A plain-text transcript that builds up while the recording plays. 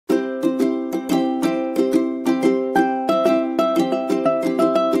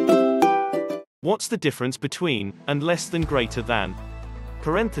What's the difference between and less than greater than?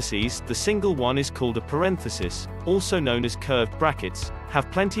 Parentheses, the single one is called a parenthesis, also known as curved brackets,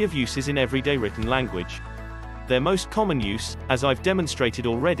 have plenty of uses in everyday written language. Their most common use, as I've demonstrated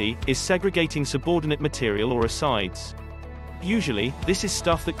already, is segregating subordinate material or asides. Usually, this is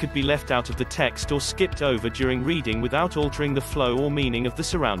stuff that could be left out of the text or skipped over during reading without altering the flow or meaning of the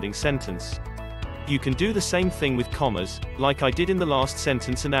surrounding sentence. You can do the same thing with commas, like I did in the last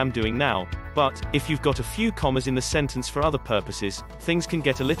sentence and am doing now, but if you've got a few commas in the sentence for other purposes, things can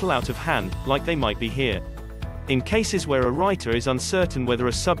get a little out of hand, like they might be here. In cases where a writer is uncertain whether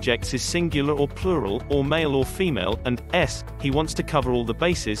a subject is singular or plural, or male or female, and he wants to cover all the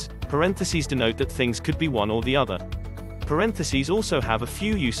bases, parentheses denote that things could be one or the other. Parentheses also have a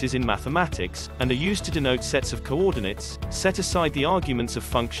few uses in mathematics, and are used to denote sets of coordinates, set aside the arguments of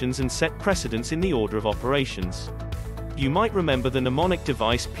functions and set precedence in the order of operations. You might remember the mnemonic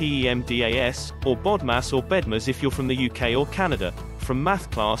device PEMDAS, or BODMAS or BEDMAS if you're from the UK or Canada, from math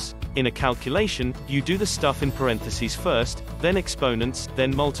class. In a calculation, you do the stuff in parentheses first, then exponents,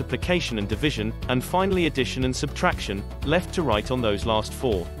 then multiplication and division, and finally addition and subtraction, left to right on those last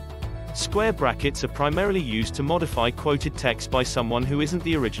four. Square brackets are primarily used to modify quoted text by someone who isn't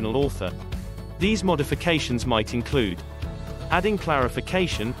the original author. These modifications might include adding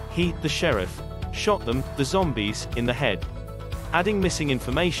clarification, he, the sheriff, shot them, the zombies, in the head. Adding missing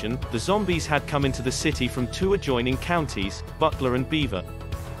information, the zombies had come into the city from 2 adjoining counties, Butler and Beaver.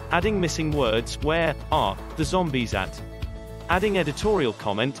 Adding missing words, where are the zombies at? Adding editorial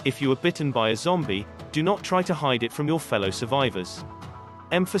comment, if you were bitten by a zombie, do not try to hide it from your fellow survivors.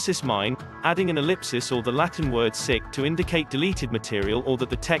 Emphasis mine, adding an ellipsis or the Latin word sic to indicate deleted material or that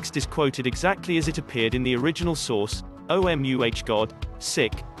the text is quoted exactly as it appeared in the original source, OMUH God,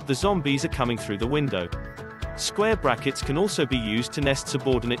 sic, the zombies are coming through the window. Square brackets can also be used to nest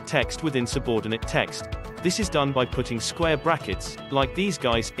subordinate text within subordinate text. This is done by putting square brackets, like these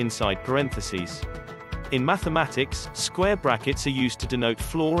guys, inside parentheses. In mathematics, square brackets are used to denote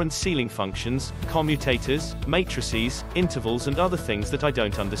floor and ceiling functions, commutators, matrices, intervals and other things that I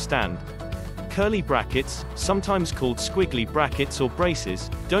don't understand. Curly brackets, sometimes called squiggly brackets or braces,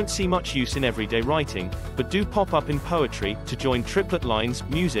 don't see much use in everyday writing, but do pop up in poetry, to join triplet lines,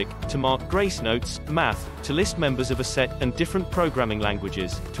 music, to mark grace notes, math, to list members of a set and different programming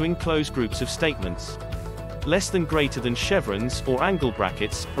languages, to enclose groups of statements. Less than greater than chevrons, or angle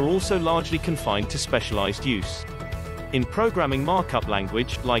brackets, are also largely confined to specialized use in programming markup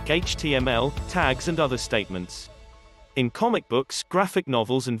language, like HTML, tags and other statements. In comic books, graphic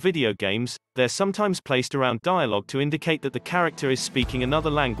novels and video games, they're sometimes placed around dialogue to indicate that the character is speaking another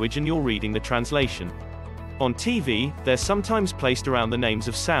language and you're reading the translation. On TV, they're sometimes placed around the names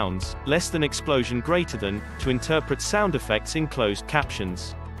of sounds, less than explosion greater than, to interpret sound effects in closed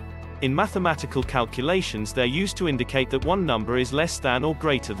captions. In mathematical calculations they're used to indicate that one number is less than or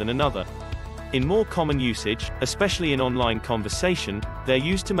greater than another. In more common usage, especially in online conversation, they're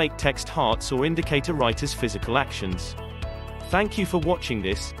used to make text hearts or indicate a writer's physical actions. Thank you for watching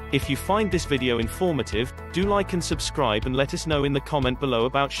this. If you find this video informative, do like and subscribe and let us know in the comment below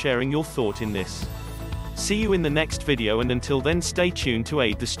about sharing your thought in this. See you in the next video and until then stay tuned to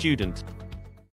aid the student.